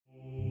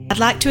I'd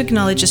like to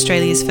acknowledge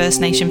Australia's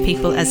First Nation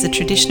people as the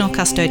traditional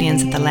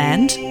custodians of the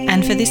land,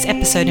 and for this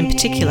episode in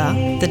particular,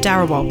 the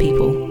Dharawal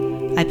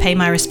people. I pay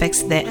my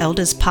respects to their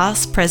elders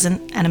past,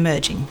 present and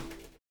emerging.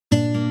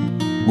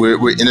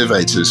 We're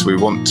innovators. We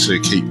want to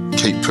keep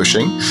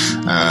pushing,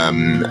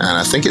 and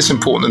I think it's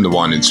important in the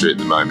wine industry at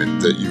the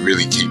moment that you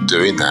really keep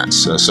doing that.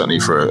 So certainly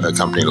for a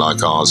company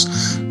like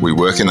ours, we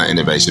work in that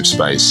innovative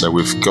space, so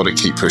we've got to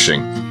keep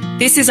pushing.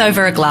 This is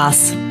Over a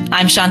Glass.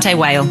 I'm Shante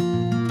Whale.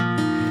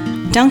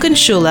 Duncan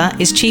Schuler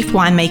is chief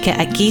winemaker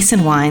at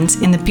Geeson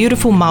Wines in the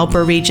beautiful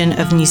Marlborough region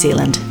of New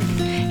Zealand.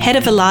 Head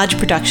of a large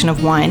production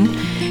of wine,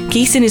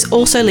 Geeson is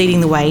also leading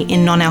the way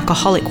in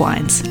non-alcoholic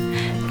wines.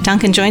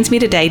 Duncan joins me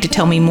today to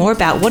tell me more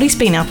about what he's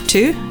been up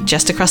to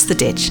just across the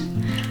ditch.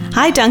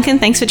 Hi Duncan,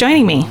 thanks for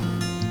joining me.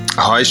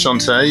 Hi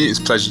Shante, it's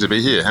a pleasure to be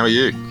here. How are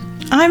you?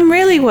 I'm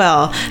really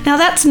well. Now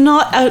that's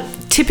not a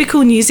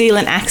typical New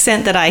Zealand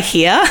accent that I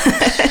hear.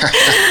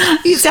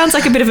 It sounds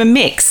like a bit of a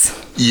mix.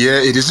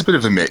 Yeah, it is a bit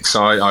of a mix.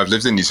 I've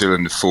lived in New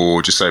Zealand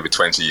for just over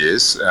 20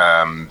 years,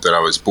 but I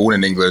was born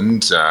in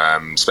England,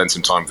 spent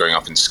some time growing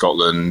up in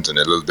Scotland and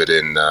a little bit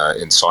in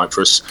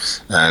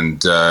Cyprus.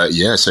 And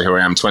so here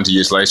I am 20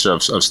 years later,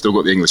 I've still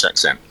got the English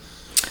accent.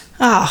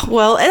 Ah,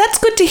 well, that's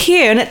good to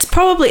hear. And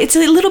it's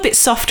a little bit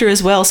softer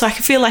as well. So I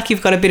feel like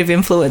you've got a bit of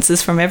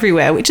influences from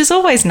everywhere, which is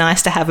always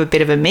nice to have a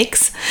bit of a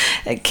mix.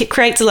 It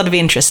creates a lot of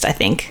interest, I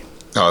think.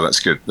 Oh, that's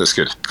good. That's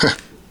good.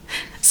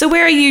 So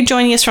where are you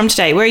joining us from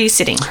today? Where are you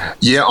sitting?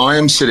 Yeah, I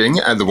am sitting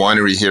at the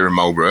winery here in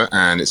Marlborough,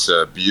 and it's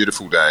a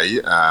beautiful day.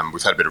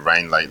 We've had a bit of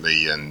rain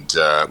lately, and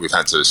we've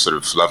had a sort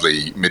of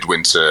lovely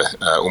midwinter,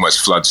 almost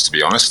floods, to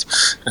be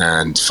honest.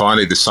 And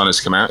finally, the sun has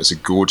come out. It's a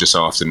gorgeous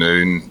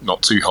afternoon,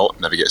 not too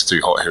hot, never gets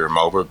too hot here in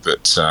Marlborough,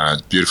 but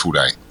beautiful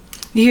day.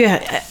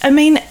 Yeah, I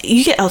mean,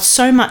 you get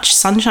so much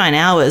sunshine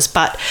hours,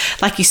 but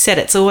like you said,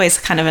 it's always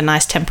kind of a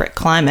nice temperate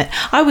climate.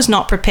 I was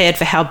not prepared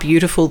for how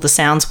beautiful the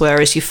sounds were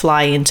as you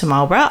fly into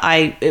Marlborough.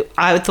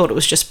 I thought it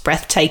was just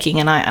breathtaking,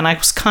 and I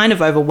was kind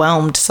of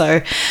overwhelmed.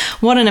 So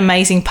what an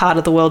amazing part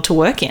of the world to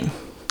work in.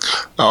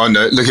 Oh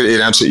no! Look,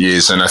 it absolutely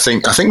is, and I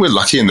think we're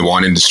lucky in the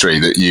wine industry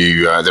that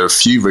there are a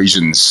few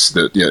regions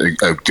that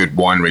are good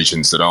wine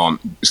regions that aren't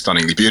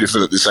stunningly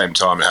beautiful at the same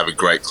time and have a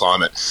great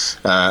climate.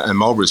 And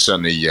Marlborough is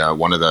certainly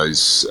one of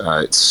those.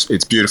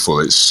 It's beautiful.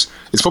 It's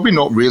probably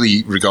not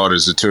really regarded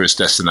as a tourist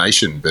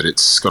destination, but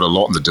it's got a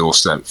lot on the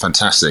doorstep.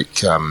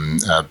 Fantastic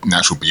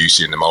natural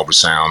beauty in the Marlborough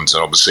Sounds,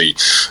 and obviously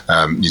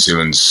New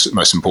Zealand's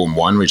most important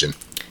wine region.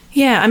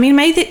 Yeah, I mean,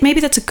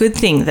 maybe that's a good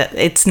thing that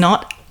it's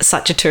not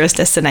such a tourist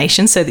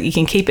destination so that you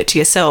can keep it to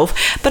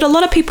yourself. But a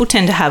lot of people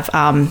tend to have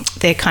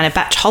their kind of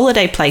batch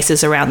holiday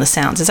places around the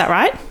Sounds. Is that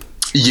right?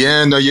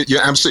 Yeah, no,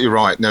 you're absolutely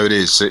right. No, it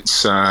is.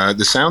 It's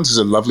the Sounds is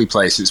a lovely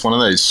place. It's one of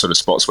those sort of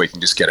spots where you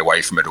can just get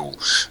away from it all,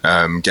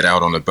 get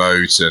out on a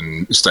boat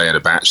and stay at a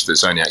batch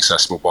that's only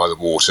accessible by the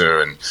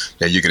water, and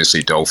you're going to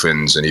see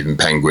dolphins and even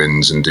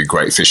penguins and do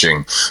great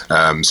fishing.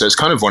 So it's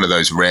kind of one of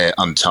those rare,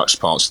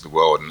 untouched parts of the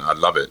world, and I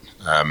love it.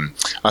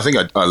 I think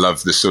I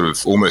love the sort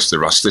of almost the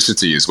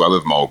rusticity as well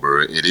of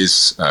Marlborough. It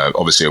is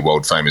obviously a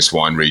world famous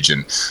wine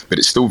region, but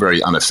it's still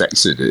very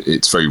unaffected.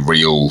 It's very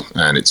real,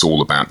 and it's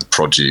all about the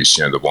produce,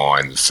 the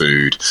wine, the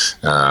food.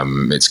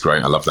 It's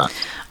great. I love that.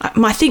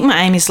 I think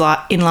my aim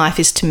in life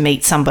is to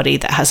meet somebody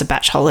that has a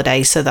batch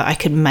holiday so that I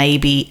could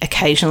maybe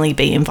occasionally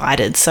be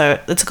invited. So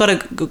it's got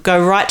to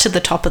go right to the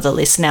top of the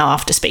list now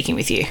after speaking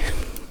with you.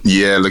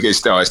 Yeah, look,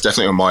 it's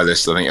definitely on my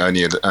list. I think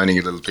owning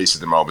a little piece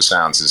of the Marlborough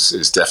Sounds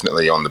is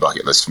definitely on the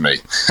bucket list for me.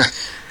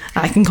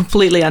 I can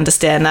completely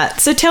understand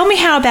that. So tell me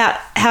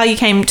how you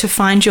came to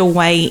find your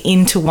way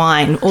into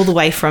wine all the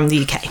way from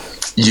the UK.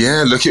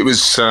 Yeah, look, it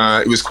was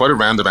quite a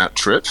roundabout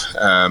trip.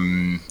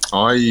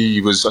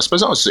 I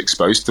suppose I was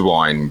exposed to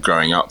wine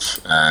growing up,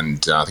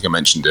 and I think I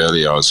mentioned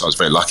earlier I was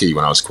very lucky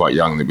when I was quite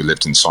young that we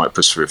lived in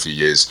Cyprus for a few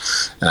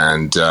years,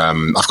 and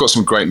I've got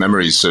some great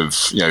memories of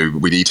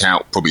we'd eat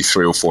out probably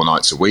 3 or 4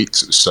 nights a week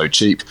because it was so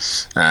cheap,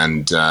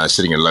 and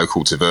sitting in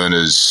local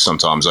tavernas,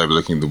 sometimes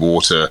overlooking the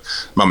water.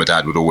 Mum and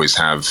Dad would always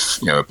have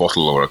a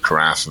bottle or a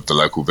carafe of the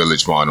local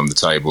village wine on the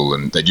table,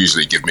 and they'd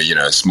usually give me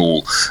a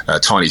small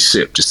tiny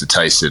sip just to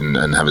taste it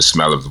and have a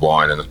smell of the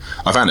wine, and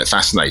I found it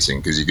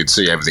fascinating because you could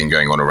see everything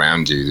going on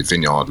around you. The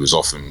vineyard was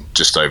often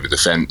just over the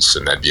fence,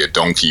 and there'd be a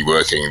donkey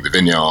working in the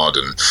vineyard,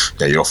 and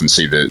you'd often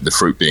see the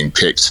fruit being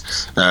picked.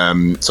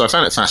 So I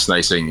found it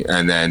fascinating,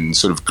 and then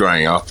sort of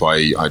growing up,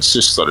 I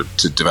just started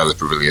to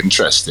develop a really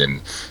interest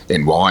in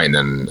wine,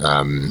 and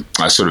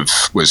I sort of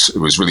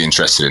was really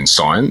interested in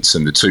science,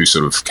 and the two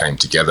sort of came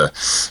together.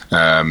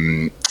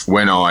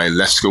 When I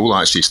left school,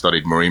 I actually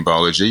studied marine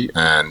biology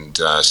and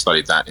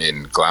studied that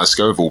in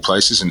Glasgow, of all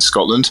places, in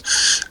Scotland.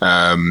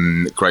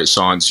 Great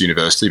science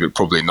university, but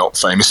probably not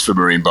famous famous for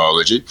marine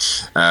biology.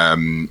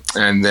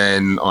 And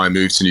then I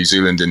moved to New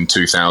Zealand in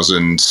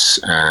 2000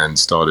 and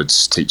started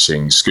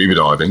teaching scuba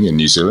diving in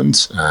New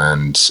Zealand.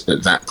 And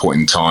at that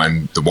point in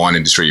time, the wine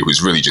industry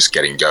was really just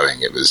getting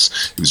going. It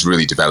was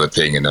really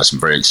developing, and there were some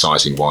very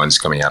exciting wines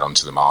coming out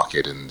onto the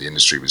market, and the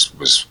industry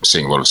was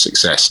seeing a lot of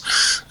success.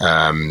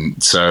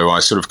 So I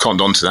sort of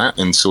conned onto that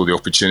and saw the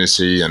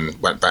opportunity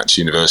and went back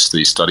to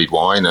university, studied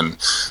wine, and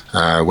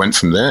went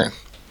from there.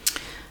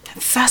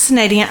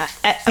 Fascinating.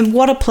 And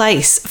what a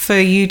place for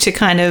you to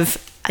kind of,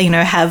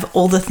 have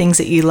all the things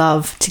that you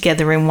love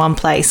together in one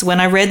place. When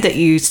I read that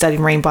you studied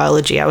marine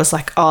biology, I was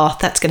like, oh,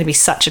 that's going to be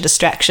such a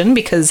distraction,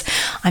 because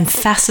I'm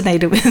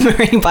fascinated with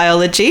marine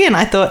biology. And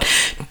I thought,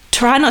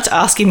 try not to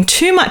ask him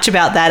too much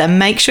about that, and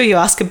make sure you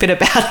ask a bit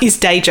about his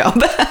day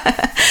job.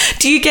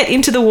 Do you get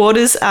into the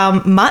waters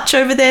much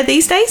over there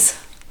these days?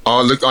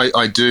 Oh, look,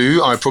 I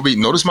do. I probably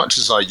not as much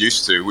as I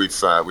used to.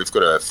 We've got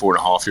a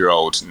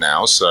 4.5-year-old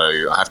now, so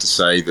I have to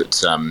say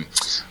that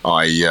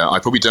I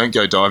probably don't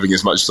go diving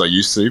as much as I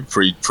used to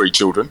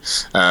pre-children,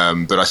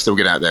 but I still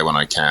get out there when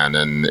I can.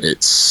 And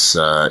it's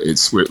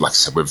like I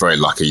said, we're very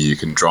lucky. You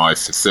can drive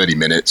for 30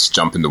 minutes,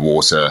 jump in the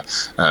water,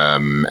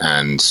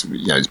 and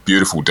it's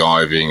beautiful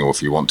diving. Or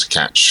if you want to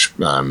catch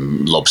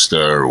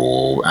lobster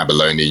or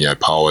abalone,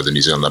 paua, the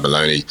New Zealand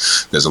abalone,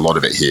 there's a lot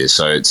of it here.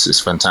 So it's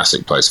a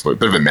fantastic place for it. A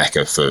bit of a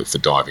mecca for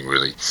diving,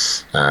 really.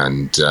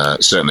 And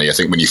certainly I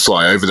think when you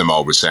fly over the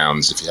Marlborough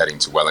Sounds, if you're heading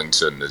to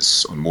Wellington,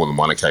 there's on more than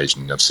one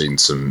occasion I've seen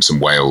some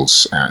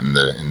whales out in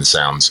the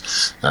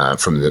Sounds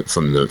from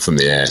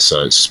the air.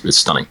 So it's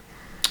stunning.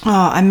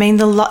 Oh, I mean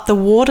the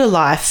water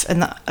life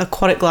and the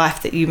aquatic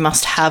life that you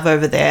must have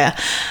over there,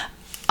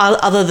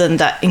 other than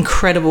that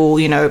incredible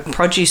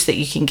produce that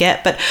you can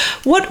get. But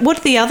what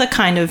are the other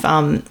kind of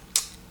underwater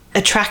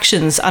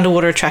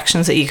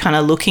attractions that you're kind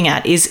of looking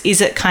at?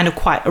 Is it kind of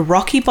quite a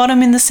rocky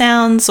bottom in the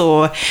Sounds,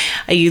 or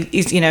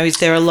is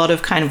there a lot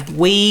of kind of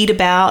weed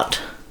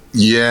about?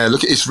 Yeah,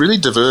 look, it's really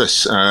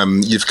diverse.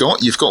 You've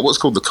got what's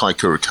called the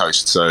Kaikoura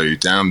Coast, so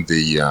down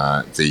the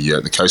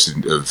coast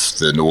of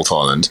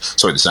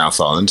the the South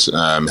Island,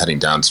 heading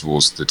down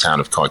towards the town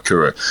of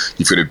Kaikoura.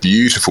 You've got a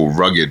beautiful,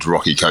 rugged,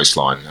 rocky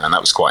coastline, and that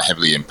was quite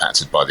heavily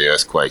impacted by the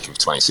earthquake of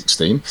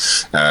 2016.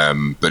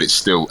 But it's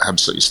still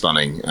absolutely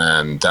stunning,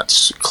 and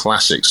that's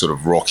classic sort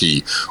of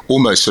rocky,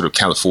 almost sort of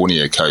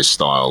California coast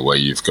style, where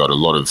you've got a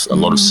lot of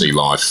sea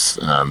life,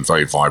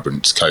 very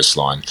vibrant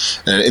coastline.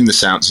 And in the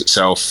Sounds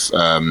itself,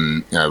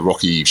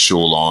 rocky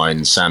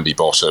shoreline, sandy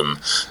bottom,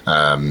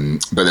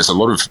 but there's a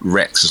lot of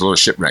wrecks, there's a lot of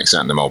shipwrecks out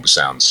in the Marlborough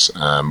Sounds.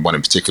 One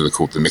in particular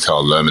called the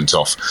Mikhail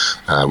Lermontov,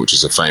 which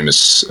is a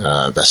famous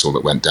vessel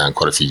that went down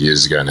quite a few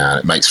years ago now.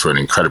 It makes for an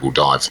incredible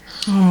dive.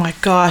 Oh my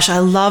gosh, I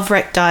love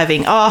wreck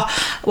diving. Oh,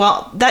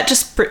 well,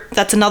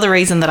 that's another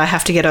reason that I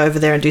have to get over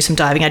there and do some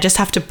diving. I just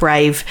have to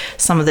brave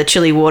some of the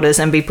chilly waters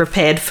and be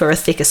prepared for a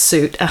thicker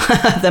suit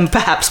than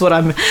perhaps what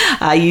I'm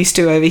used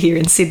to over here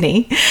in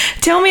Sydney.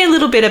 Tell me a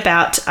little bit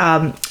about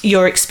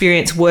your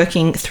experience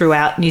working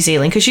throughout New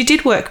Zealand, because you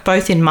did work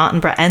both in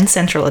Martinborough and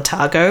Central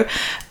Otago,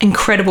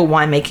 incredible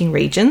winemaking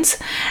regions.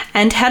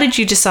 And how did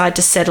you decide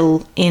to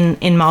settle in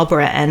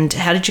Marlborough, and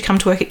how did you come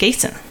to work at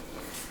Geeson?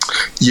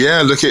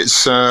 Yeah, look,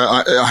 it's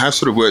I have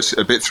sort of worked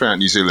a bit throughout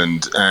New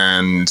Zealand,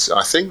 and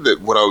I think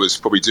that what I was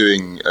probably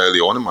doing early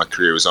on in my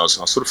career was I was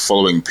sort of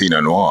following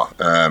Pinot Noir.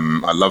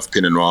 I love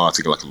Pinot Noir. I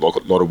think like a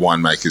lot of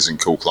winemakers in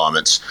cool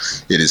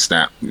climates, it is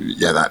that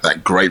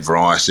great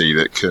variety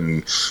that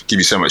can give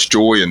you so much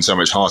joy and so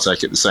much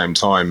heartache at the same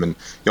time. And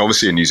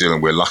obviously in New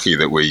Zealand, we're lucky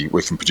that we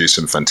can produce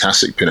some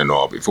fantastic Pinot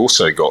Noir, but we've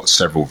also got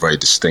several very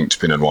distinct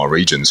Pinot Noir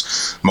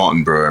regions,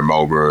 Martinborough and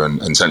Marlborough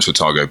and Central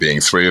Otago being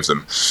three of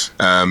them.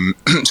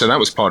 So that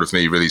was part of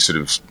me really sort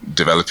of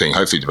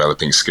hopefully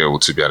developing skill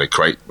to be able to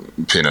create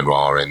Pinot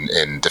Noir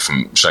in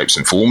different shapes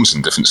and forms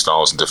and different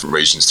styles and different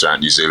regions throughout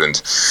New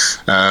Zealand.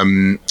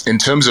 In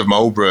terms of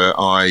Marlborough,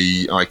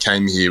 I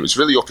came here, it was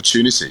really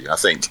opportunity. I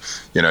think,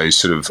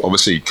 sort of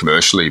obviously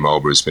commercially,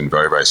 Marlborough has been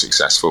very, very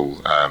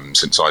successful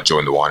since I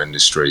joined the wine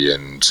industry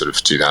in sort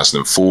of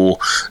 2004.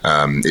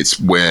 It's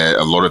where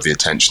a lot of the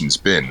attention's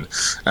been.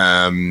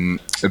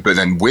 But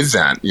then with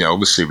that,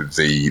 obviously with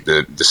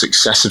the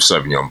success of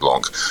Sauvignon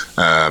Blanc,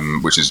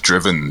 which has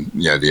driven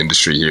the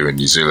industry here in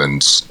New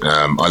Zealand,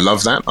 I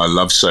love that. I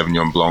love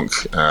Sauvignon Blanc.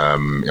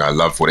 I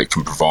love what it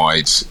can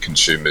provide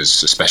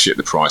consumers, especially at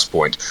the price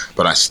point.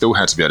 But I still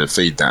had to be able to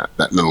feed that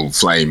little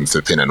flame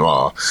for Pinot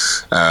Noir.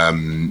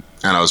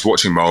 And I was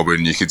watching Marlborough,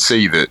 and you could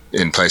see that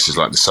in places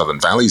like the southern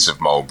valleys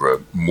of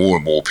Marlborough, more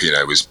and more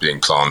Pinot was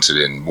being planted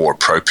in more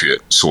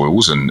appropriate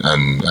soils and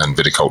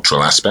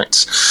viticultural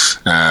aspects.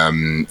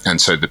 And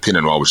so the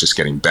Pinot Noir was just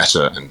getting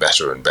better and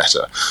better and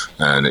better.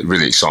 And it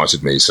really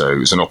excited me. So it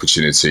was an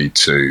opportunity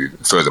to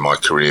further my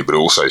career, but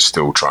also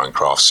still try and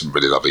craft some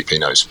really lovely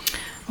Pinots.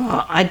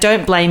 I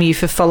don't blame you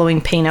for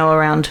following Pinot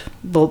around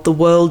the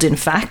world, in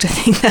fact. I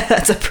think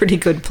that's a pretty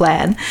good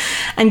plan.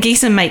 And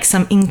Gießen makes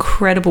some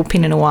incredible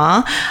Pinot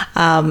Noir.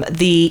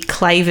 The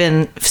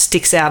Claven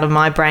sticks out of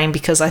my brain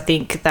because I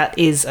think that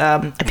is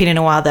a Pinot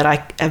Noir that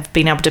I have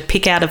been able to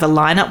pick out of a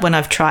lineup when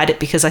I've tried it,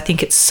 because I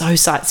think it's so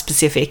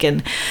site-specific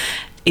and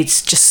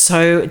it's just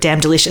so damn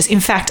delicious. In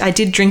fact, I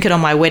did drink it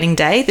on my wedding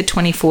day, the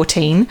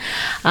 2014,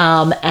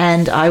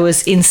 and I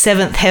was in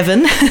seventh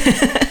heaven.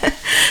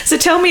 So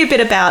tell me a bit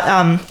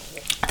about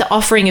the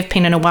offering of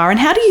Pinot Noir, and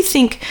how do you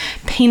think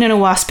Pinot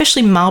Noir,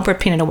 especially Marlborough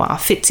Pinot Noir,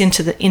 fits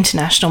into the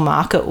international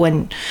market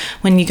when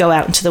you go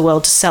out into the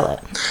world to sell it?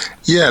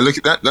 Yeah, look,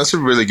 that's a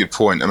really good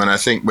point. I mean, I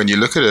think when you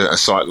look at a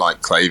site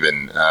like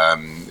Claven,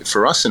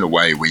 for us, in a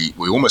way, we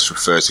almost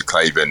refer to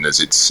Claven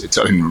as its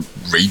own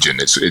region.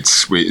 It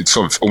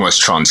sort of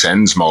almost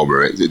transcends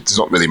Marlborough. It's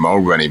not really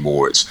Marlborough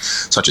anymore. It's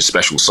such a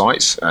special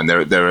site, and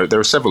there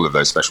are several of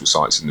those special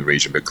sites in the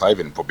region, but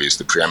Claven probably is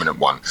the preeminent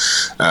one.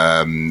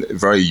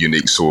 Very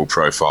unique soil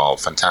profile,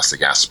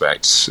 fantastic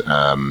aspects,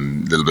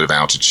 little bit of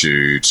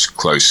altitude,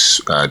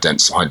 close,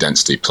 high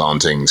density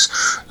plantings,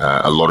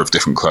 a lot of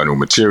different clonal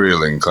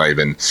material in Claven.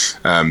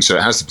 So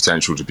it has the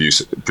potential to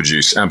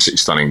produce absolutely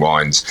stunning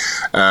wines.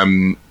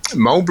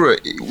 Marlborough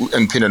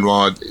and Pinot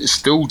Noir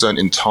still don't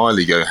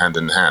entirely go hand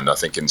in hand, I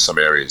think, in some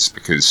areas,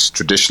 because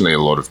traditionally a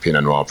lot of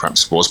Pinot Noir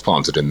perhaps was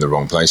planted in the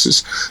wrong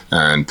places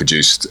and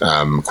produced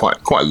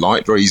quite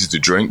light, very easy to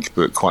drink,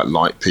 but quite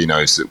light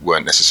Pinots that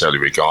weren't necessarily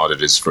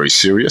regarded as very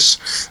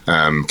serious,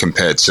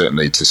 compared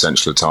certainly to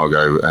Central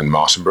Otago and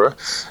Martinborough.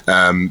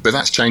 But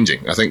that's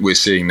changing. I think we're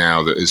seeing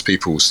now that as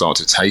people start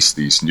to taste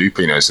these new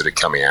Pinots that are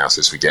coming out,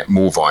 as we get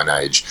more vine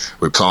age,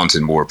 we plant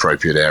in more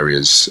appropriate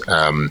areas.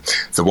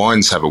 The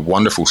wines have a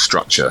wonderful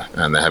structure,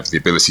 and they have the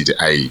ability to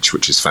age,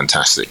 which is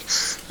fantastic.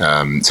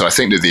 So I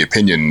think that the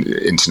opinion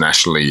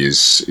internationally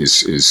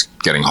is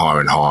getting higher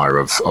and higher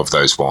of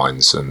those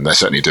wines, and they're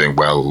certainly doing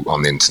well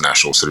on the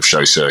international sort of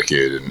show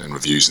circuit and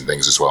reviews and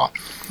things as well.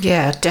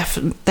 Yeah,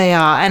 definitely they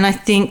are. And I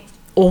think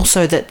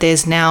also that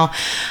there's now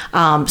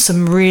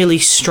some really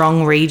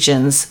strong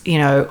regions,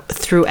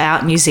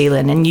 throughout New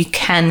Zealand, and you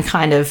can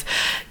kind of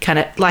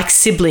like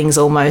siblings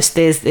almost.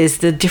 There's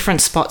the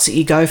different spots that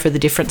you go for the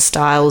different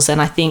styles,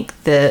 and I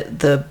think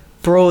the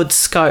broad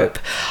scope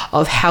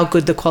of how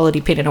good the quality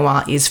Pinot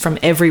Noir is from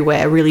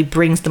everywhere really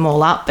brings them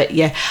all up. But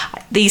yeah,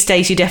 these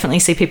days you definitely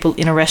see people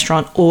in a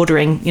restaurant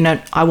ordering,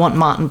 I want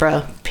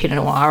Martinborough Pinot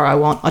Noir, I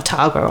want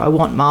Otago, I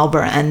want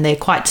Marlborough, and they're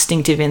quite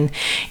distinctive in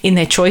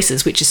their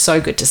choices, which is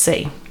so good to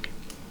see.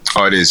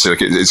 Oh, it is.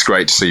 It's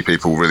great to see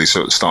people really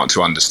sort of start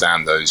to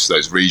understand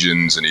those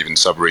regions and even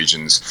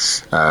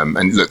sub-regions.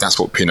 And look, that's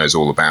what Pinot's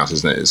all about,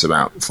 isn't it? It's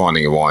about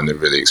finding a wine that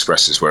really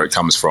expresses where it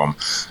comes from.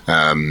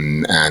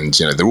 And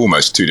they're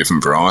almost two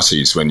different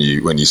varieties when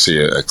you see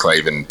a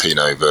Claven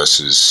Pinot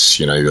versus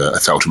a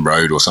Felton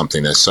Road or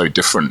something. They're so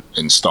different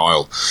in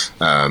style,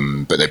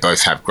 but they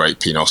both have great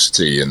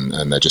pinosity,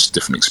 and they're just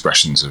different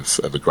expressions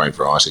of a great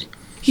variety.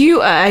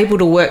 You are able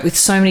to work with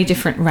so many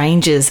different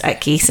ranges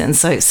at Gießen,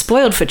 so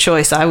spoiled for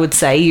choice, I would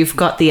say. You've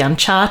got the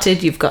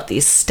Uncharted, you've got the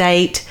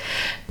Estate,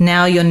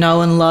 now your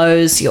No and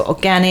Lows, your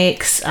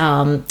Organics,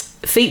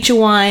 feature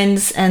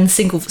wines, and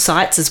single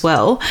sites as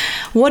well.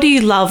 What do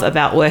you love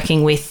about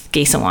working with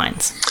Gießen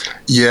wines?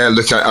 Yeah,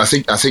 look, I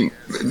think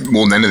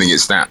more than anything,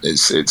 it's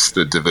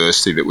the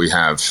diversity that we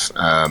have,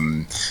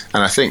 and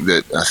I think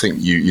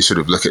you sort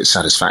of look at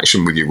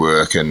satisfaction with your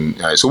work, and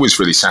it's always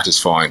really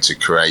satisfying to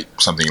create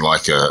something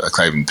like a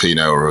Claven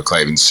Pinot or a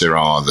Claven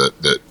Syrah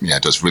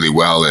that does really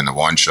well in a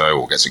wine show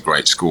or gets a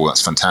great score.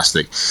 That's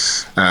fantastic,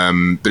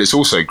 but it's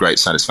also great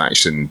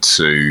satisfaction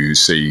to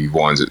see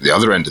wines at the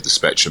other end of the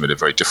spectrum at a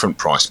very different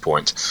price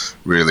point,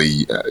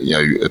 really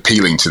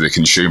appealing to the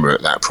consumer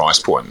at that price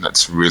point.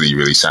 That's really,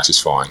 really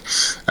satisfying.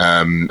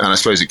 And I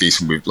suppose at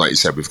Gießen, like you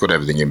said, we've got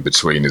everything in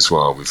between as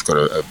well. We've got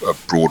a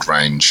broad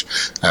range.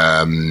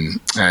 And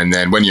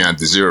then when you add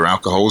the zero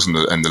alcohols and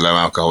the low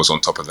alcohols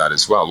on top of that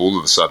as well, all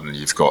of a sudden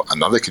you've got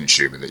another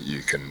consumer that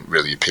you can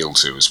really appeal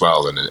to as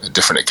well, and a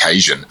different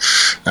occasion.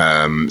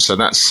 So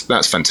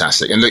that's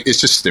fantastic. And look,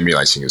 it's just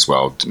stimulating as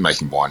well,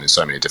 making wine in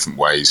so many different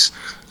ways.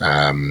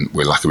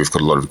 We're lucky we've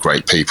got a lot of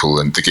great people,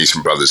 and the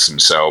Gießen brothers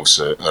themselves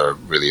are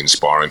really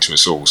inspiring to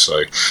us all.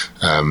 So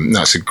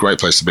it's a great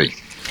place to be.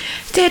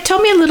 Dad, tell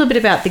me a little bit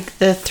about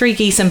the three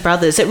Gießen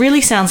brothers. It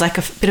really sounds like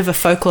a bit of a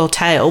folklore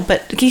tale,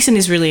 but Gießen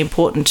is really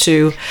important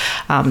to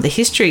the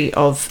history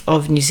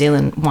of New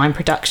Zealand wine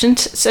production.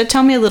 So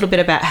tell me a little bit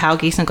about how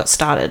Gießen got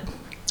started.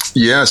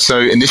 Yeah, so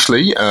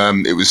initially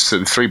it was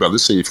the three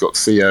brothers. So you've got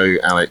Theo,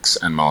 Alex,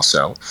 and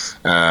Marcel.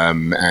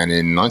 And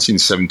in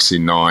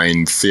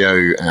 1979,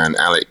 Theo and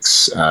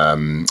Alex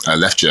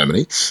left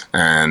Germany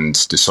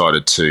and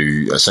decided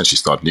to essentially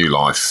start new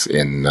life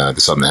in the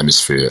Southern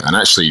Hemisphere, and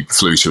actually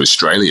flew to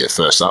Australia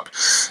first up.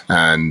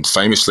 And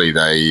famously,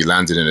 they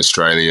landed in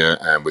Australia,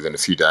 and within a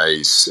few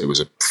days, it was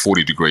a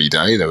 40-degree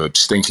day. They were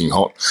stinking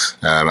hot.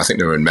 I think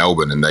they were in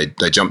Melbourne, and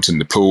they jumped in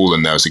the pool,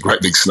 and there was a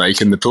great big snake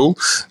in the pool.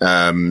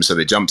 So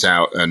they jumped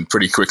jumped out, and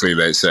pretty quickly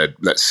they said,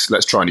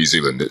 let's try New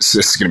Zealand.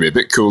 It's going to be a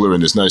bit cooler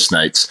and there's no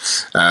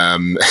snakes.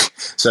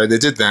 So they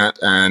did that,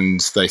 and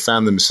they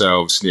found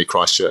themselves near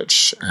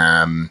Christchurch.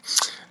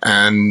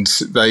 And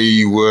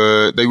they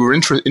were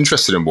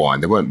interested in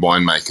wine. They weren't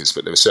winemakers,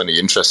 but they were certainly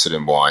interested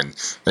in wine.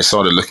 They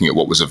started looking at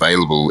what was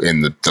available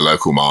in the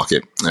local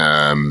market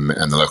and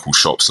the local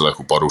shops, the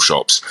local bottle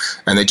shops,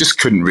 and they just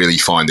couldn't really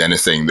find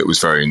anything that was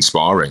very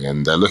inspiring.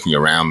 And they're looking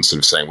around, sort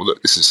of saying, "Well,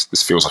 look,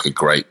 this feels like a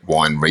great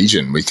wine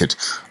region.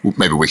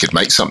 Maybe we could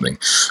make something."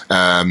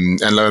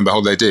 And lo and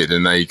behold, they did.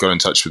 And they got in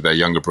touch with their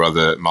younger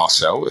brother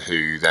Marcel,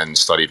 who then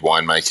studied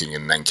winemaking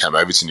and then came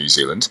over to New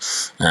Zealand,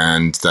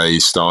 and they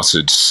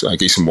started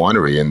Geeson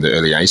Winery in the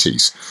early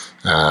 80s.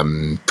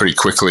 Pretty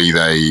quickly,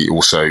 they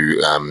also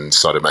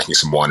started making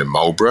some wine in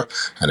Marlborough,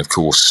 and of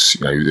course,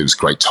 it was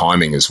great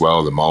timing as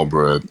well. The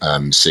Marlborough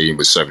scene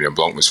with Sauvignon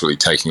Blanc was really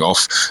taking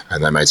off,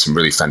 and they made some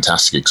really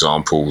fantastic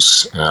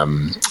examples,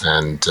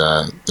 and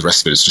the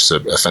rest of it is just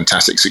a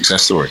fantastic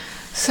success story.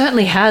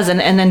 Certainly has, and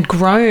then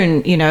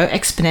grown,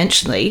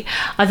 exponentially.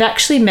 I've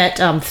actually met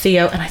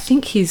Theo and I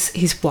think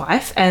his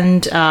wife,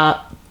 and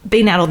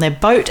been out on their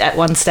boat at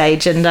one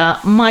stage, and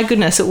my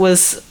goodness,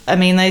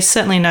 they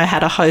certainly know how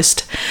to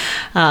host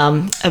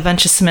a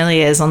bunch of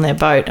sommeliers on their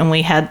boat, and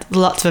we had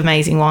lots of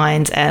amazing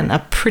wines and a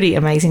pretty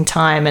amazing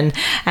time,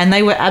 and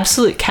they were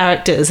absolute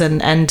characters,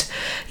 and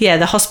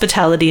the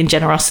hospitality and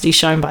generosity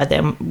shown by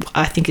them,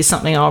 I think, is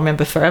something I'll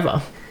remember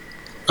forever.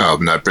 Oh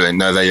no, brilliant!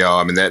 No, they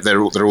are. I mean, they're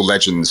all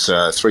legends.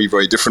 Three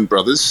very different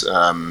brothers,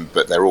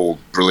 but they're all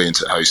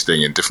brilliant at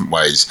hosting in different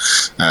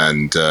ways.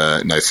 And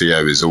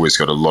Theo has always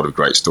got a lot of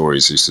great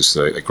stories. He's just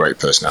a great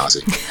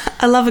personality.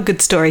 I love a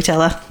good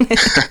storyteller.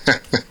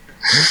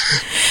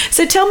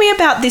 So tell me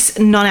about this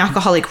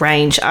non-alcoholic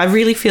range. I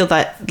really feel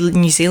that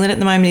New Zealand at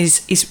the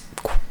moment is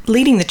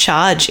leading the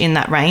charge in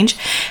that range.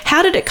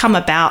 How did it come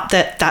about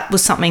that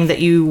was something that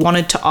you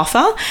wanted to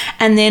offer?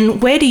 And then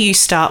where do you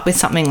start with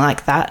something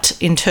like that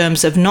in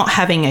terms of not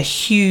having a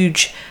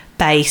huge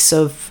base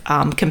of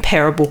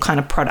comparable kind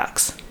of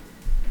products?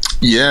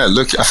 Yeah,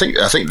 look, I think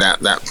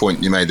that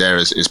point you made there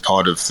is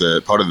part of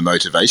the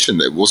motivation.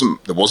 There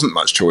wasn't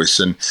much choice,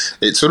 and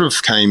it sort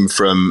of came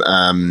from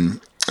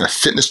a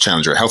fitness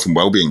challenge, or a health and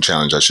wellbeing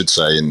challenge, I should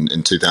say,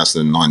 in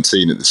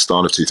 2019, at the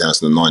start of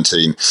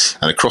 2019.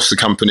 And across the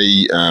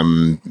company,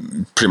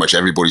 pretty much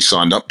everybody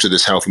signed up to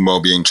this health and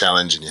wellbeing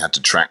challenge, and you had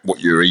to track what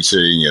you were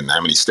eating and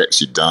how many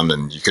steps you'd done,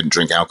 and you couldn't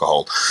drink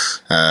alcohol.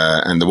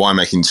 And the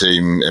winemaking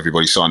team,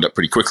 everybody signed up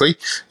pretty quickly.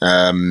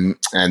 And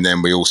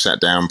then we all sat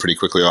down pretty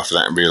quickly after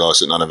that and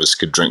realised that none of us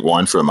could drink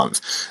wine for a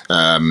month.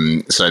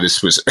 So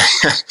this was,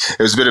 it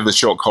was a bit of a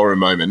shock horror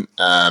moment.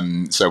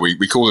 So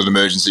we called an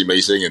emergency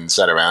meeting and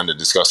sat around and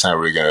discussed how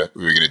we were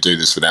going to do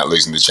this without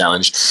losing the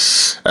challenge,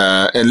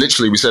 and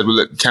literally we said, well,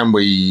 look, can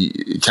we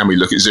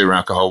look at zero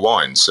alcohol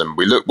wines? And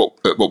we looked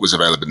at what was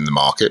available in the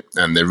market,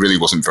 and there really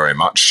wasn't very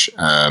much,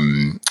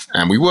 and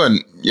we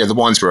weren't, the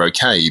wines were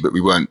okay, but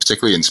we weren't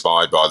particularly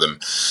inspired by them.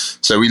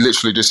 So we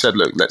literally just said,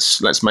 look,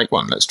 let's make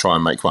one. Let's try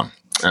and make one.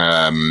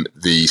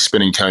 The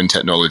spinning cone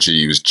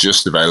technology was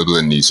just available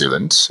in New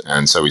Zealand,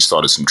 and so we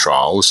started some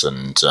trials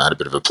and had a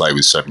bit of a play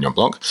with Sauvignon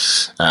Blanc,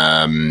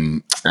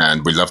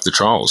 and we loved the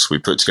trials. We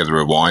put together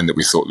a wine that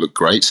we thought looked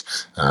great.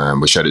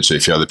 We showed it to a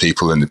few other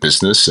people in the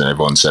business, and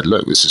everyone said,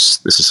 look, this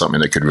is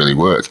something that could really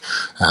work,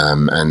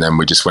 and then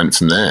we just went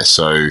from there.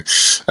 So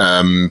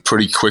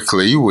pretty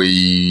quickly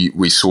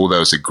we saw there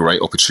was a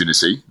great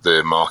opportunity.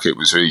 The market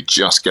was really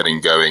just getting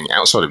going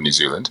outside of New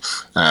Zealand,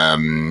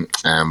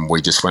 and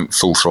we just went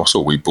full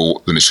throttle. We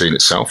bought the machine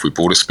itself. We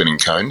bought a spinning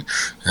cone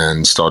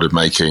and started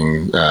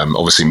making,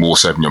 obviously, more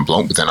Sauvignon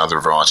Blanc, but then other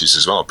varieties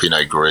as well,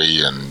 Pinot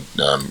Gris and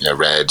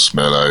Red,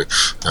 Merlot,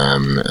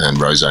 and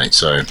Rosé.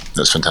 So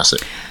that's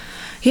fantastic.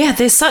 Yeah,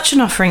 there's such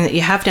an offering that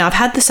you have now. I've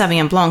had the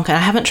Sauvignon Blanc and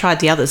I haven't tried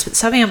the others, but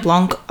Sauvignon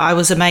Blanc, I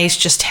was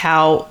amazed just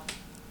how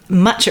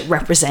much it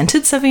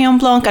represented Sauvignon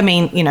Blanc. I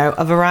mean,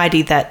 a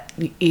variety that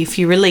if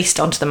you released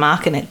onto the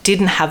market and it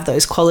didn't have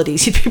those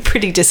qualities, you'd be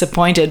pretty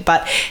disappointed,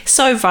 but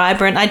so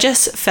vibrant. I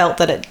just felt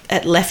that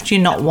it left you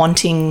not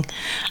wanting,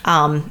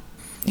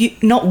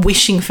 not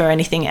wishing for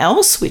anything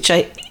else, which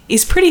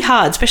is pretty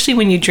hard, especially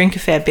when you drink a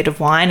fair bit of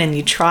wine and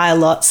you try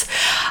lots.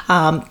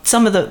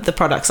 Some of the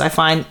products I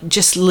find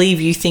just leave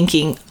you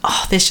thinking,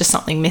 oh, there's just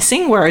something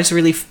missing, whereas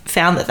really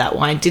found that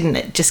wine didn't.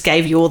 It just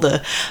gave you all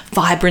the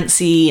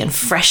vibrancy and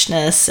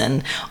freshness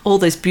and all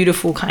those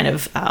beautiful kind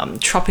of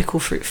tropical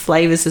fruit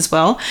flavors as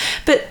well.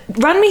 But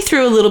run me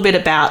through a little bit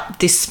about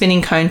this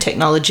spinning cone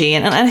technology.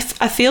 And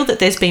I feel that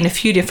there's been a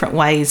few different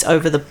ways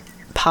over the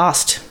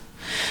past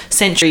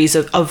centuries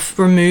of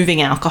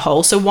removing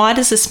alcohol. So why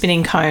does the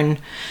spinning cone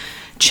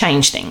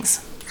change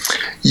things?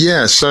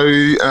 Yeah, so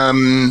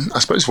I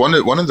suppose one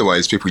of the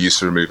ways people used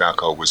to remove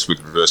alcohol was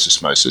with reverse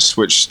osmosis,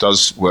 which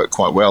does work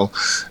quite well,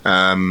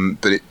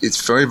 but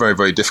it's very, very,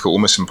 very difficult,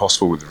 almost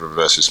impossible with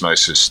reverse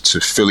osmosis to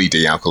fully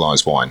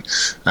de-alkalize wine.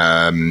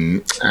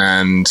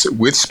 And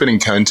with spinning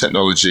cone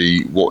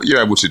technology, what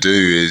you're able to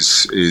do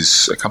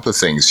is a couple of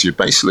things. You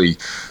basically,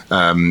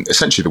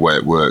 essentially the way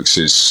it works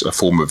is a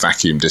form of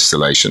vacuum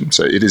distillation.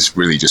 So it is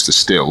really just a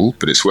still,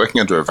 but it's working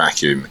under a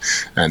vacuum,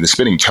 and the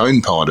spinning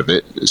cone part of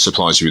it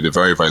supplies you with a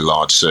very, very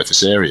large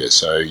surface area,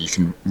 so you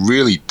can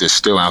really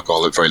distill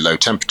alcohol at very low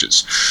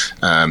temperatures,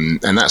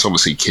 and that's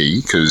obviously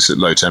key because at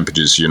low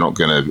temperatures you're not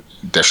going to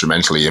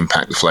detrimentally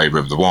impact the flavour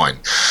of the wine.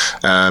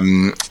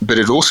 But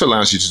it also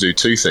allows you to do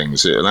two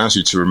things. It allows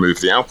you to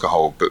remove the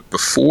alcohol, but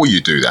before you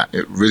do that,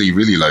 at really,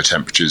 really low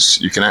temperatures,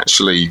 you can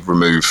actually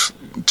remove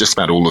just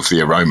about all of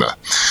the aroma.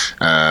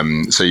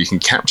 So you can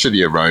capture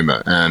the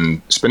aroma,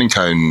 and spinning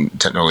cone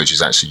technology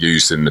is actually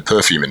used in the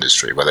perfume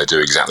industry where they do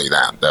exactly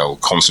that. They'll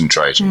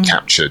concentrate and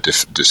capture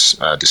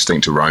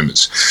distinct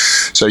aromas.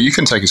 So you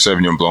can take a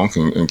Sauvignon Blanc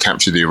and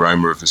capture the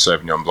aroma of the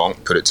Sauvignon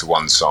Blanc, put it to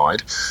one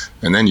side,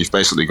 and then you've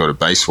basically got a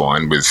base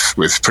wine with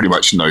pretty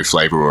much no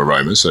flavour or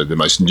aroma, so the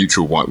most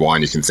neutral white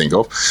wine you can think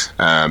of.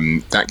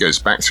 That goes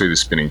back through the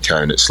spinning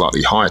cone at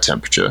slightly higher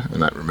temperature,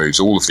 and that removes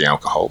all of the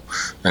alcohol,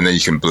 and then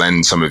you can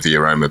blend some of the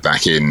aroma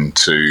back in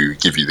to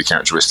give you the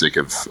characteristic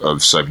of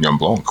Sauvignon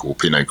Blanc or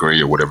Pinot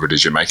Gris or whatever it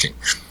is you're making.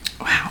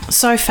 Wow,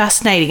 so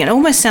fascinating. It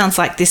almost sounds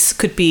like this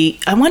could be,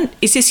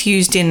 is this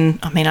used in,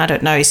 I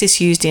don't know, is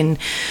this used in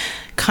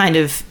kind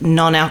of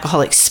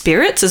non-alcoholic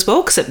spirits as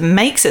well? Because it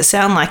makes it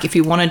sound like if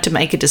you wanted to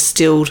make a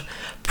distilled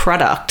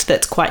product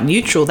that's quite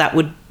neutral, that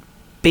would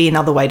be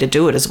another way to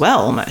do it as well,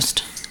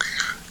 almost.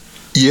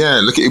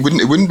 Yeah, look, it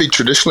wouldn't be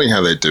traditionally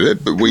how they do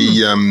it, but we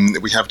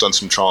have done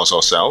some trials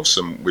ourselves,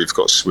 and we've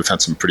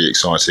had some pretty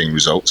exciting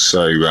results.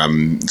 So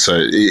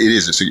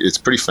it's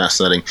pretty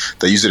fascinating.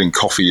 They use it in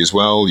coffee as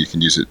well. You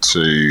can use it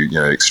to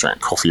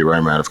extract coffee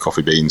aroma out of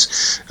coffee beans.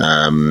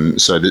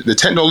 So the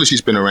technology's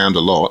been around a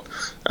lot,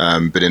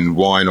 but in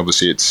wine,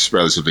 obviously, it's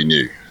relatively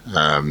new.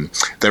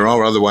 There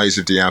are other ways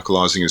of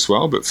de-alkalizing as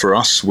well, but for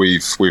us,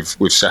 we've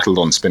settled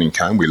on spinning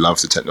cone. We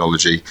love the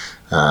technology.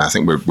 I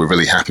think we're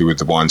really happy with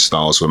the wine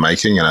styles we're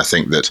making, and I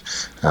think that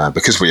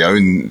because we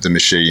own the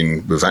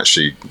machine, we've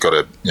actually got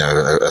a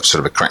sort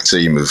of a crack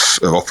team of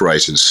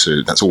operators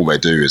who, that's all they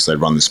do is they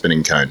run the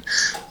spinning cone,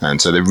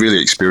 and so they're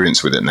really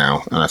experienced with it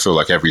now. And I feel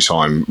like every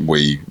time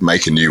we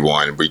make a new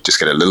wine, we just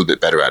get a little bit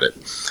better at it.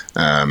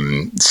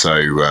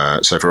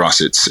 So for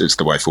us, it's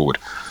the way forward.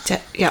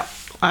 Yeah.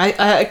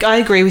 I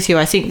agree with you.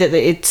 I think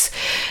that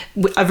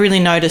I've really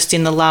noticed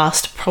in the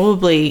last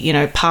probably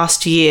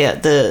past year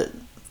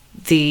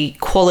the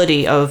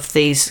quality of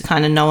these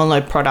kind of no and low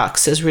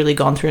products has really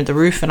gone through the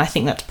roof, and I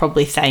think that's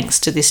probably thanks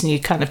to this new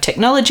kind of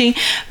technology,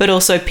 but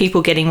also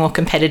people getting more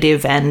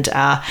competitive and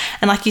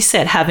like you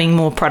said, having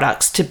more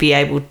products to be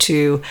able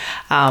to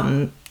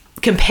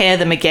compare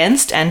them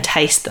against and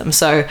taste them.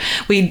 So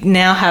we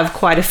now have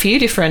quite a few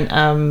different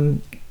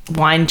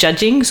wine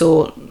judgings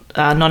or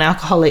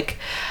non-alcoholic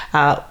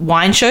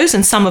wine shows,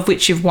 and some of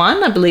which you've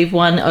won. I believe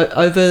one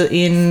over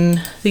in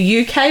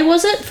the UK,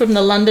 was it, from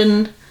the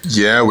London?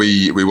 Yeah,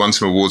 we won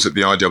some awards at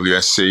the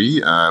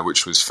IWSC,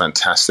 which was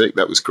fantastic.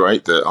 That was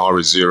great. The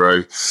Ara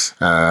Zero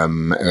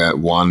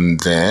won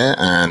there,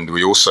 and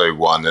we also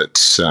won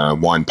at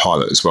Wine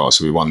Pilot as well.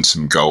 So we won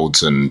some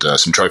golds and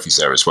some trophies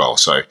there as well.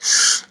 So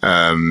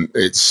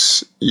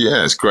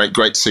it's great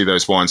to see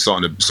those wines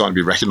starting to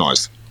be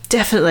recognised.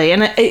 Definitely.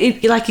 And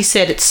it, like you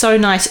said, it's so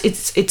nice.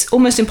 It's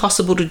almost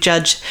impossible to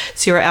judge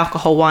zero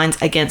alcohol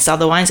wines against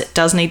other wines. It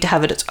does need to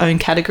have its own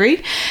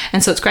category.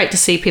 And so it's great to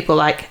see people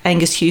like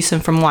Angus Hewson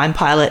from Wine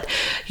Pilot,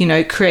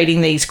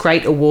 creating these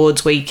great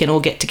awards where you can all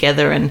get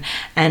together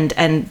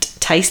and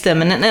taste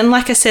them. And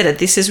like I said,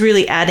 this is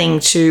really adding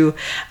to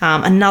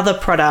another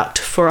product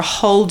for a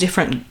whole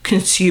different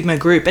consumer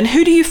group. And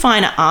who do you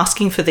find are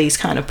asking for these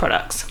kind of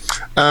products?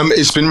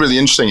 It's been really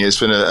interesting. It's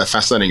been a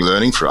fascinating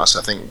learning for us.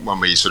 I think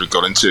when we sort of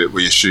got into it,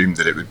 we assumed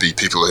that it would be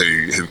people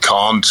who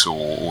can't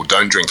or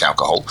don't drink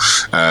alcohol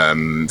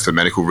for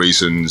medical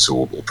reasons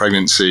or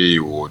pregnancy,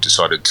 or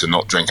decided to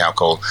not drink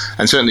alcohol.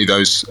 And certainly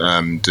those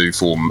do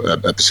form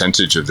a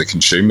percentage of the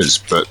consumers,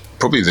 but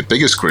probably the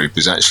biggest group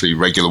is actually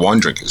regular wine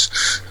drinkers,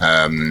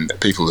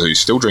 people who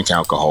still drink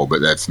alcohol, but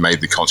they've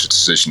made the conscious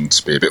decision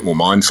to be a bit more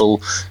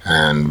mindful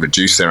and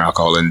reduce their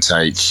alcohol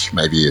intake,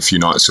 maybe a few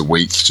nights a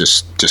week,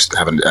 just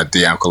have a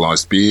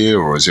de-alcoholized beer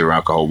or a zero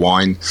alcohol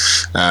wine,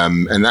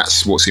 and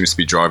that's what seems to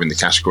be driving the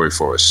category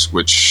for us,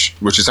 which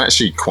is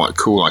actually quite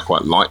cool. I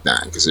quite like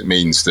that, because it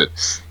means that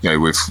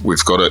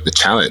we've got the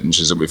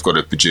challenge is that we've got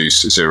to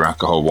produce a zero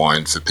alcohol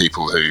wine for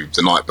people who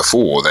the night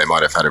before they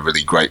might have had a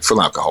really great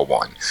full alcohol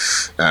wine.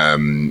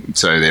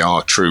 So they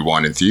are true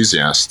wine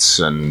enthusiasts,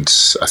 and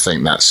I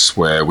think that's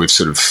where we've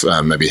sort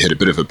of maybe hit a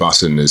bit of a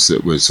button, is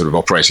that we're sort of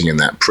operating in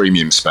that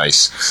premium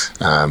space,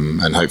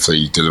 and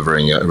hopefully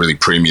delivering a really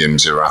premium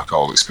zero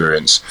alcohol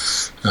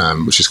experience,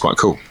 which is quite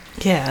cool.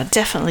 Yeah, it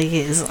definitely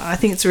is. I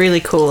think it's really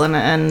cool.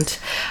 And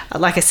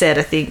like I said,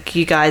 I think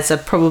you guys are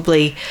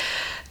probably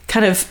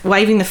kind of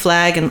waving the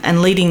flag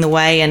and leading the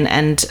way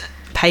and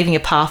paving a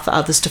path for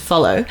others to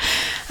follow.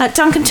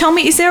 Duncan, tell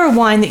me, is there a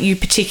wine that you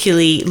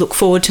particularly look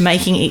forward to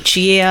making each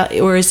year,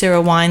 or is there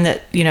a wine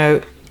that,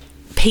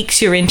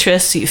 piques your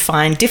interest, you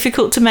find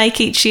difficult to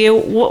make each year?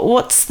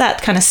 What's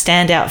that kind of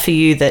standout for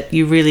you that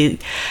you really,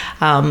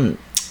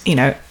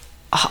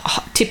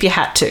 tip your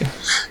hat to?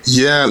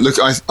 Yeah, look,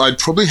 I'd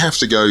probably have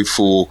to go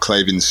for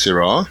Clavin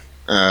Syrah.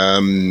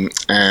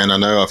 And I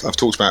know I've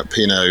talked about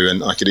Pinot,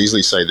 and I could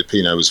easily say the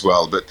Pinot as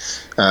well, but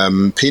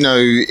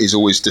Pinot is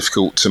always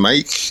difficult to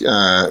make.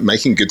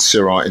 Making good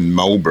Syrah in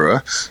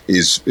Marlborough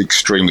is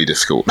extremely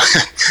difficult.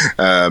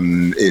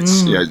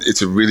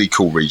 It's a really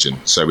cool region.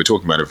 So we're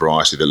talking about a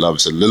variety that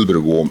loves a little bit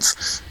of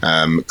warmth.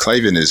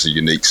 Clavin is a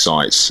unique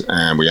site,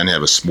 and we only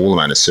have a small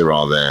amount of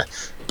Syrah there.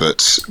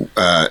 But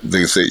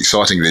the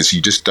exciting thing is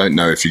you just don't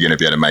know if you're going to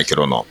be able to make it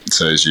or not.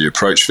 So as you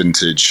approach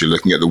vintage, you're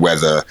looking at the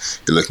weather,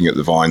 you're looking at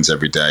the vines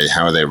every day.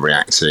 How are they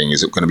reacting?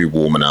 Is it going to be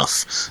warm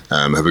enough?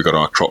 Have we got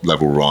our crop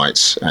level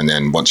right? And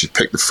then once you've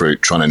picked the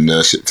fruit, trying to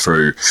nurse it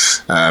through.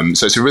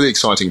 So it's a really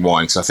exciting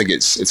wine, because I think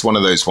it's one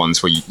of those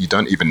ones where you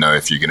don't even know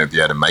if you're going to be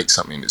able to make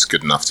something that's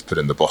good enough to put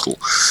in the bottle.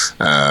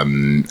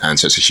 And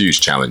so it's a huge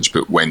challenge.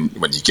 But when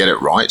you get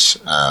it right,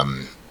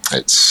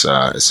 it's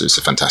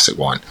a fantastic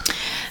wine.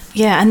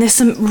 Yeah, and there's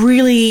some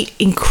really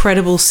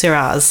incredible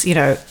Syrahs,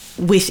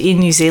 within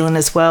New Zealand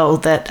as well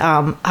that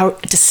are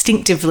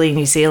distinctively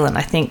New Zealand.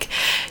 I think,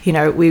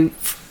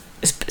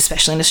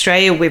 especially in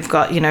Australia, we've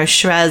got,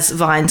 Shiraz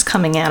vines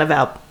coming out of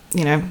our,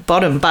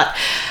 bottom. But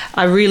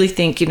I really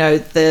think,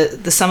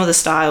 the some of the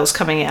styles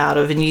coming out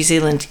of New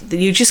Zealand,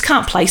 you just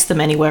can't place them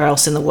anywhere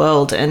else in the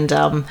world. And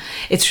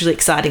it's really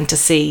exciting to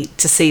see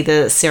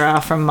the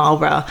Syrah from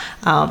Marlborough,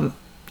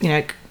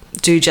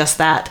 do just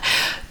that.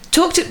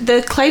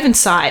 The Clavin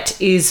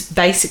site is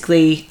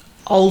basically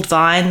old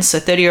vines, so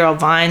 30-year-old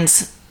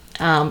vines,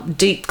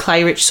 deep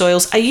clay-rich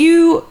soils. Are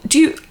you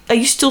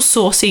still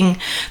sourcing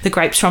the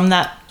grapes from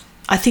that?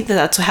 I think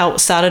that's how it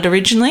started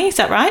originally. Is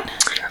that right?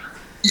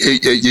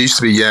 It used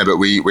to be, yeah, but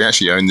we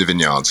actually own the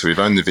vineyard. So we've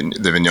owned the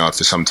vineyard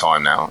for some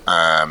time now.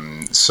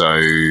 So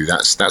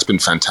that's been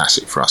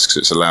fantastic for us, because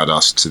it's allowed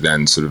us to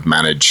then sort of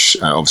manage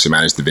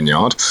the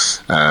vineyard.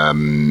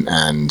 And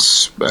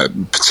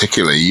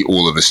particularly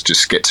all of us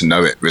just get to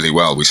know it really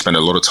well. We spend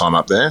a lot of time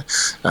up there.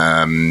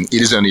 It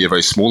is only a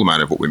very small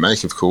amount of what we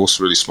make, of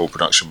course, really small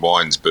production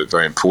wines, but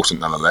very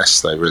important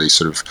nonetheless. They really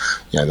sort of,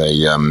 they're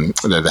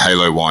the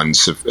halo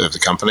wines of the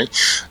company.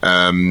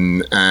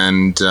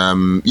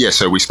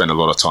 So we spend a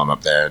lot of time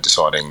up there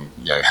deciding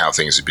how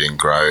things are being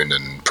grown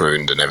and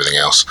pruned and everything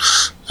else.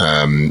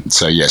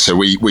 So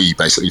we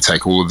basically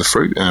take all of the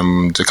fruit,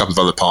 and a couple of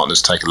other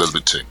partners take a little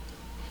bit too.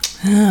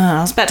 I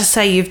was about to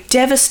say you've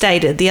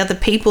devastated the other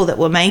people that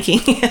were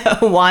making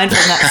wine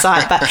from that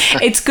site, but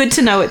it's good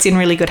to know it's in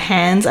really good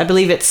hands. I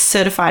believe it's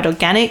certified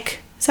organic.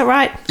 Is that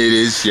right? It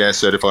is, yeah,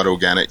 certified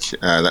organic.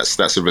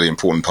 That's a really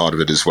important part of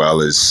it as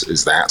well. Is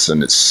that,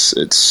 and it's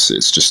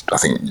just, I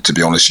think, to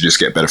be honest, you just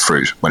get better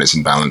fruit when it's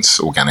in balance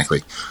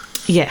organically.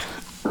 Yeah.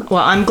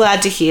 Well, I'm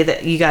glad to hear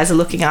that you guys are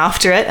looking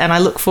after it, and I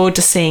look forward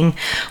to seeing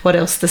what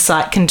else the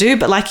site can do.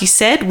 But like you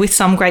said, with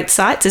some great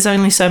sites, there's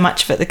only so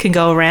much of it that can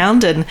go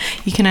around, and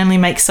you can only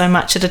make so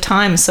much at a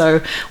time.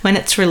 So when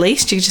it's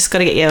released, you just got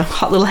to get your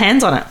hot little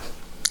hands on it.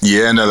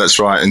 Yeah, no, that's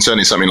right. And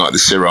certainly something like the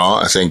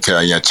Syrah, I think,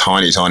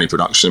 tiny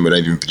production. We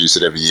don't even produce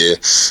it every year.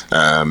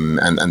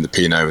 And the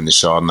Pinot and the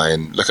Chardonnay.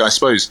 And look, I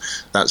suppose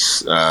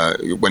that's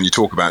when you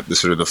talk about the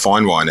sort of the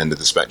fine wine end of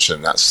the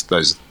spectrum, that's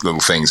those little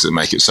things that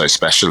make it so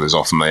special. As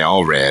often they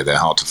are rare, they're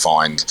hard to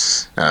find.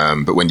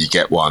 But when you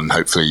get one,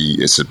 hopefully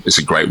it's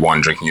a great wine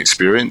drinking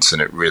experience,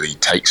 and it really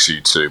takes you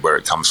to where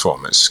it comes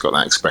from. It's got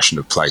that expression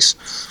of place.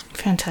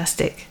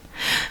 Fantastic.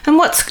 And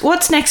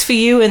what's next for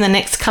you in the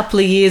next couple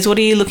of years? What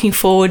are you looking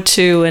forward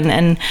to,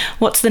 and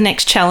what's the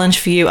next challenge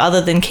for you, other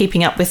than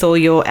keeping up with all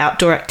your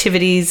outdoor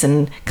activities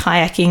and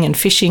kayaking and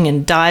fishing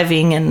and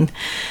diving and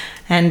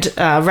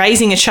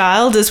raising a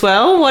child as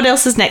well? What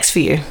else is next for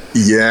you?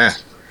 Yeah,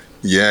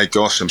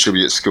 gosh, I'm sure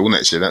we get school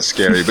next year. That's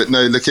scary, but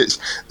no. Look,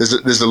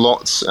 there's a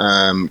lot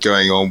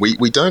going on.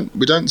 We don't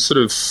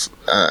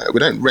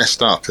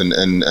rest up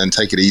and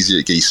take it easy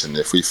at Geeson.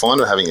 If we find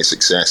we're having a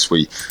success,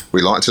 we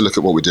like to look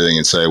at what we're doing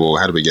and say, well,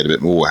 how do we get a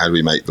bit more? How do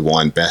we make the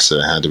wine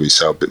better? How do we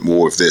sell a bit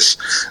more of this?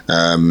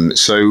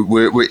 So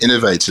we're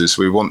innovators.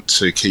 We want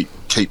to keep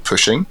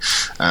pushing,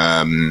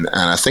 and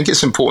I think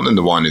it's important in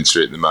the wine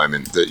industry at the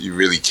moment that you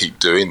really keep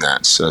doing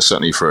that. So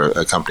certainly for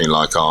a company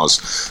like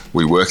ours,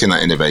 we work in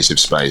that innovative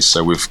space,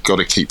 so we've got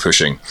to keep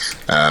pushing.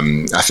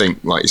 I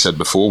think, like you said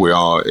before, we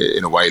are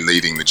in a way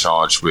leading the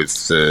charge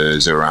with the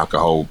zero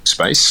alcohol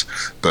space,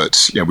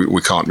 but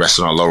we can't rest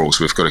on our laurels.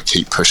 We've got to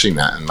keep pushing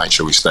that and make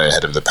sure we stay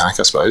ahead of the pack,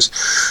 I suppose.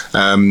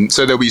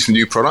 So there'll be some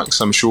new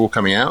products, I'm sure,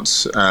 coming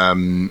out.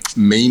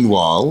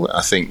 Meanwhile,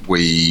 I think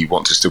we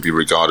want to still be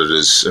regarded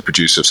as a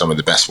producer of some of the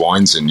the best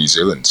wines in New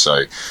Zealand.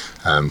 So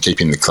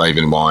keeping the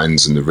Clavin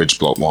wines and the Ridge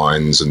Block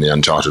wines and the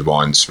Uncharted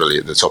wines really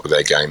at the top of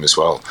their game as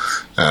well.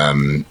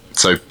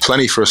 So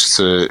plenty for us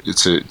to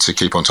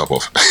keep on top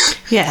of.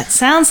 Yeah, it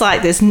sounds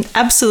like there's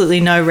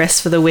absolutely no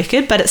rest for the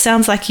wicked, but it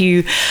sounds like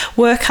you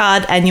work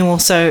hard and you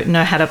also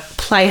know how to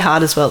play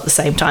hard as well at the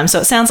same time. So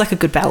it sounds like a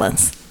good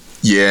balance.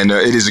 Yeah, no,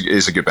 it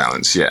is a good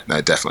balance. Yeah,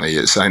 no, definitely.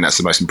 I think that's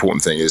the most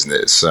important thing, isn't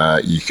it? It's,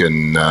 you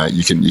can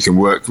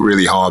work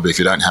really hard, but if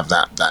you don't have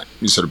that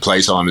sort of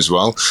playtime as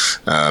well,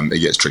 it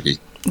gets tricky.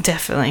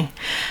 Definitely.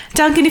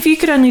 Duncan, if you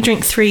could only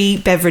drink 3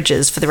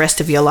 beverages for the rest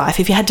of your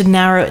life, if you had to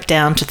narrow it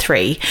down to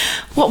 3,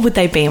 what would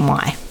they be and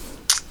why?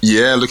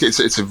 Yeah, look,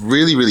 it's a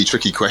really, really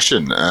tricky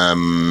question.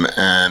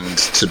 And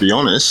to be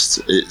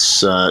honest, it's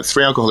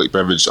 3 alcoholic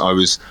beverage. I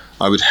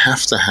would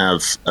have to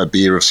have a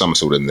beer of some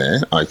sort in there.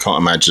 I can't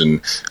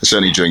imagine,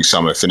 certainly during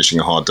summer, finishing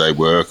a hard day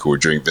work, or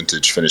during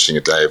vintage, finishing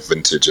a day of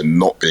vintage and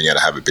not being able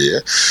to have a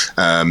beer.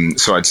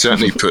 So I'd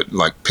certainly put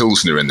like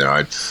Pilsner in there.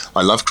 I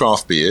love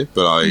craft beer,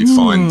 but I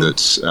find that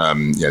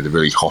the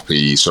really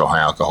hoppy, sort of high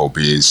alcohol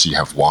beers, you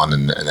have one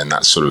and then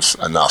that's sort of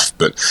enough.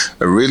 But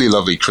a really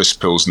lovely crisp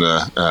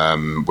Pilsner,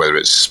 whether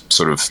it's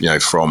sort of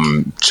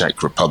from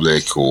Czech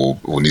Republic or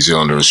New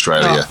Zealand or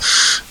Australia,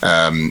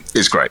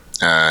 is great.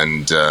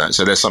 And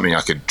so there's something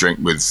I could drink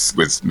with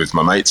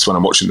my mates when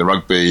I'm watching the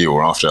rugby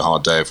or after a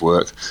hard day of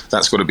work.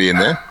 That's got to be in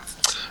there.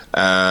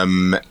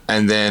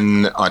 And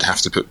then I'd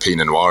have to put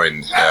Pinot Noir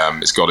in.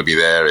 It's got to be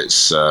there. It's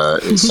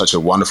such a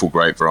wonderful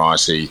grape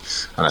variety,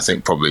 and I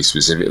think probably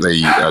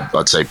specifically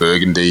I'd say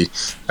Burgundy.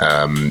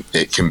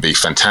 It can be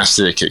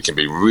fantastic. It can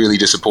be really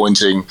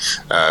disappointing,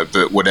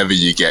 but whatever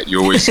you get,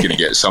 you're always going to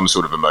get some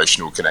sort of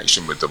emotional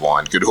connection with the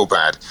wine, good or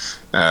bad,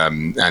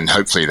 and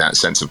hopefully that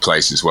sense of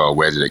place as well.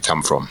 Where did it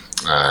come from?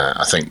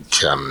 I think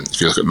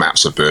if you look at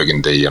maps of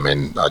Burgundy, I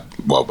mean, I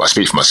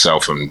speak for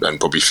myself and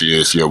probably for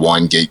you, if you're a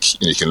wine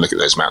geek, you can look at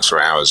those maps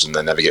for hours and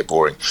they never get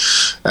boring.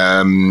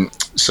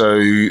 So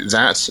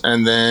that,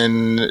 and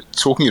then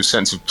talking of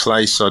sense of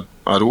place, I'd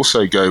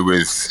also go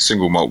with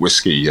single malt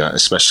whiskey,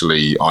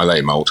 especially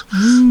Islay malt.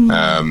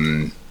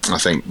 I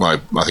think I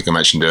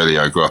mentioned earlier,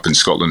 I grew up in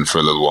Scotland for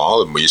a little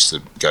while, and we used to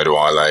go to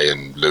Islay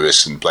and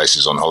Lewis and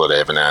places on holiday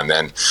every now and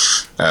then.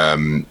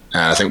 And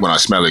I think when I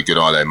smell a good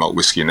Islay malt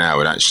whiskey now,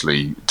 it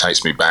actually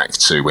takes me back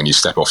to when you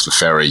step off the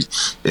ferry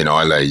in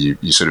Islay.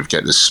 You sort of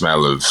get the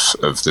smell of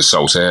the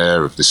salt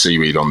air, of the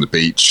seaweed on the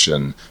beach,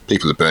 and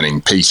people are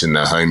burning peat in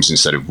their homes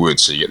instead of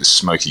wood, so you get the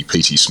smoky,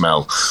 peaty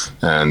smell.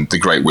 And the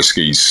great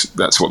whiskies,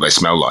 that's what they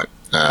smell like.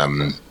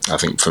 I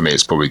think for me,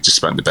 it's probably just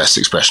about the best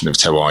expression of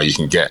terroir you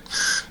can get.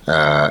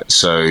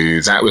 So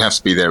that would have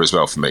to be there as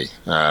well for me.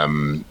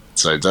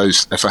 So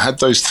if I had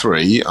those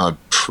 3, I'd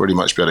pretty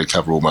much be able to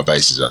cover all my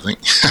bases, I think.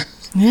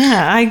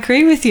 Yeah, I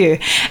agree with you.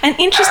 And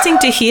interesting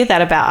to hear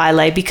that about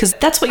Islay, because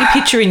that's what you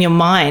picture in your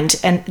mind,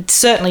 and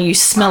certainly you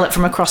smell it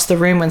from across the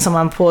room when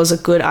someone pours a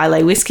good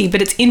Islay whiskey.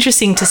 But it's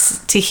interesting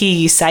to hear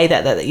you say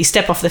that you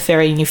step off the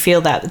ferry and you feel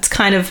that. It's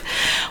kind of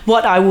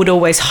what I would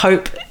always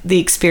hope the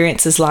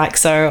experience is like.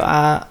 So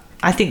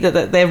I think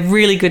that they're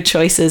really good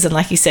choices, and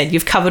like you said,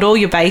 you've covered all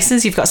your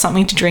bases. You've got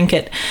something to drink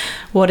at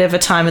whatever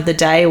time of the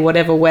day or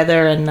whatever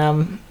weather,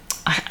 and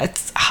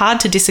it's hard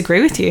to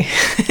disagree with you.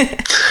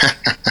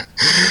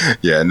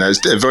 Yeah, no,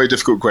 it's a very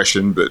difficult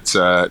question, but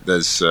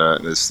there's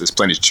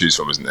plenty to choose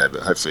from, isn't there?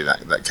 But hopefully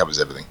that covers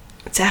everything.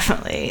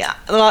 Definitely.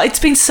 Well, it's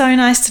been so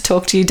nice to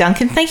talk to you,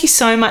 Duncan. Thank you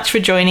so much for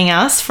joining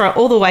us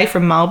all the way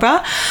from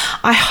Marlborough.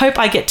 I hope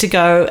I get to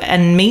go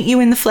and meet you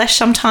in the flesh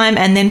sometime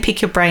and then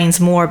pick your brains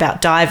more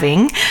about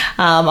diving.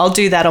 I'll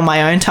do that on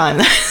my own time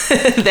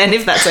then,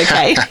 if that's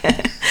okay.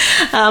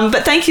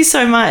 But thank you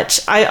so much.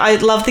 I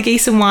love the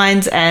Geese and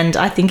Wines, and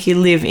I think you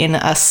live in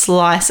a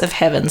slice of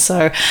heaven.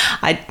 So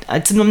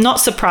I'm not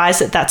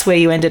surprised that that's where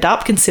you ended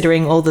up,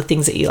 considering all the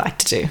things that you like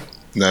to do.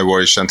 No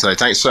worries, Shante.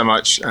 Thanks so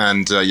much.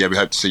 And we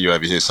hope to see you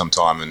over here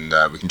sometime, and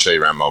we can show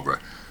you around Marlborough.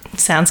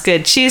 Sounds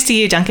good. Cheers to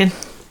you, Duncan.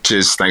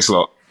 Cheers. Thanks a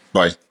lot.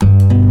 Bye.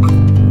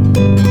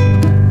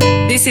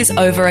 This is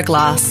Over a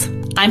Glass.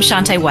 I'm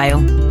Shante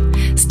Wale.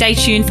 Stay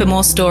tuned for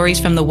more stories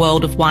from the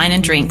world of wine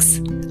and drinks.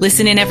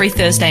 Listen in every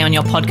Thursday on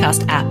your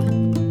podcast app.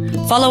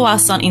 Follow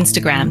us on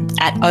Instagram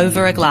at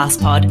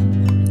overaglasspod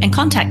and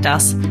contact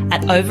us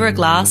at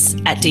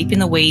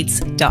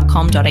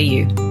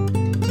overaglass@deepintheweeds.com.au.